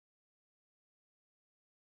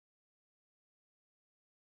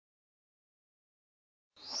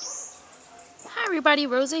everybody,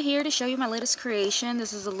 Rosa here to show you my latest creation.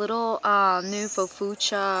 This is a little new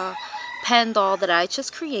Fofucha pen doll that I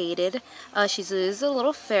just created. She is a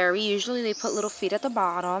little fairy. Usually they put little feet at the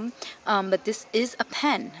bottom, but this is a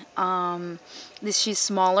pen. She's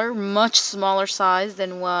smaller, much smaller size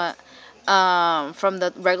than what from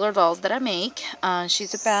the regular dolls that I make.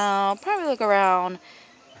 She's about probably like around,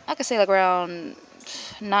 I could say like around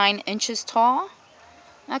 9 inches tall.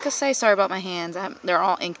 I could say, sorry about my hands, they're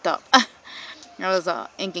all inked up. I was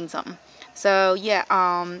inking something. So yeah,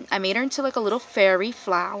 I made her into like a little fairy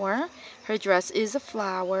flower. Her dress is a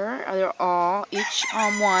flower. They're all, each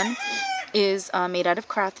one is made out of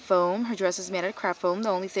craft foam. Her dress is made out of craft foam. The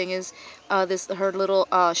only thing is her little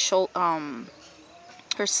her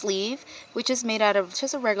sleeve, which is made out of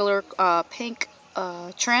just a regular pink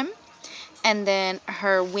trim. And then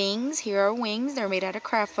her wings, here are wings, they're made out of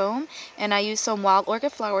craft foam. And I used some wild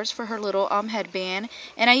orchid flowers for her little headband.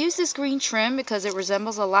 And I used this green trim because it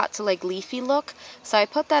resembles a lot to like leafy look. So I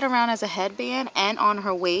put that around as a headband and on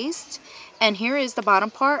her waist. And here is the bottom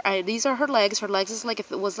part. These are her legs. Her legs is like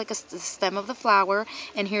if it was like the stem of the flower.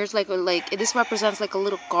 And here's like this represents like a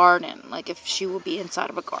little garden, like if she would be inside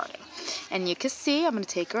of a garden. And you can see, I'm going to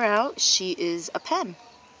take her out. She is a pen.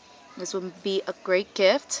 This would be a great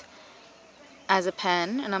gift as a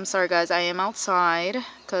pen. And I'm sorry guys, I am outside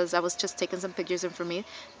because I was just taking some pictures, and for me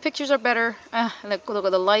pictures are better. Look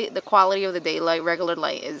at the light, the quality of the daylight. Regular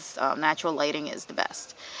light is natural lighting is the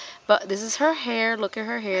best. But this is her hair. Look at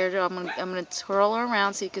her hair. I'm gonna twirl her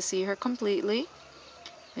around so you can see her completely.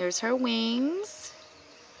 There's her wings,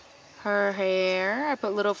 her hair. I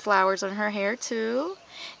put little flowers on her hair too,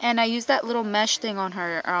 and I used that little mesh thing on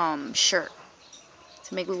her shirt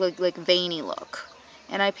to make it look like veiny look.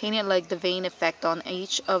 And I painted like the vein effect on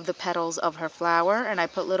each of the petals of her flower, and I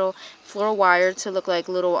put little floral wire to look like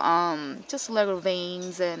little just little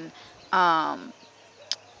veins, and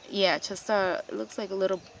yeah, just it looks like a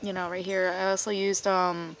little, you know, right here. I also used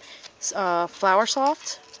flower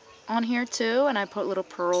soft on here too, and I put little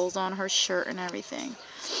pearls on her shirt and everything.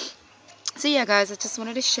 So yeah guys, I just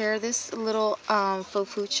wanted to share this little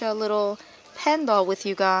Fofucha little pen doll with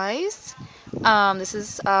you guys.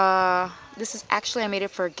 This is actually, I made it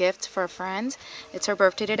for a gift for a friend. It's her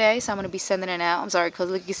birthday today, so I'm going to be sending it out. I'm sorry,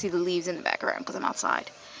 because you can see the leaves in the background because I'm outside.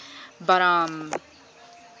 But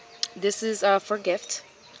this is for a gift.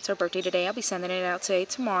 It's her birthday today. I'll be sending it out today,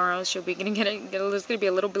 tomorrow. She'll be getting it's going to be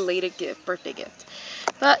a little belated gift, birthday gift.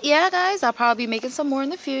 But yeah, guys, I'll probably be making some more in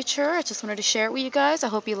the future. I just wanted to share it with you guys. I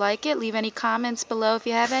hope you like it. Leave any comments below if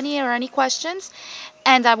you have any or any questions.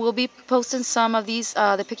 And I will be posting some of these,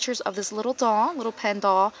 the pictures of this little doll, little pen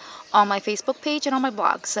doll, on my Facebook page and on my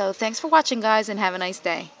blog. So thanks for watching, guys, and have a nice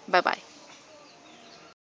day. Bye-bye.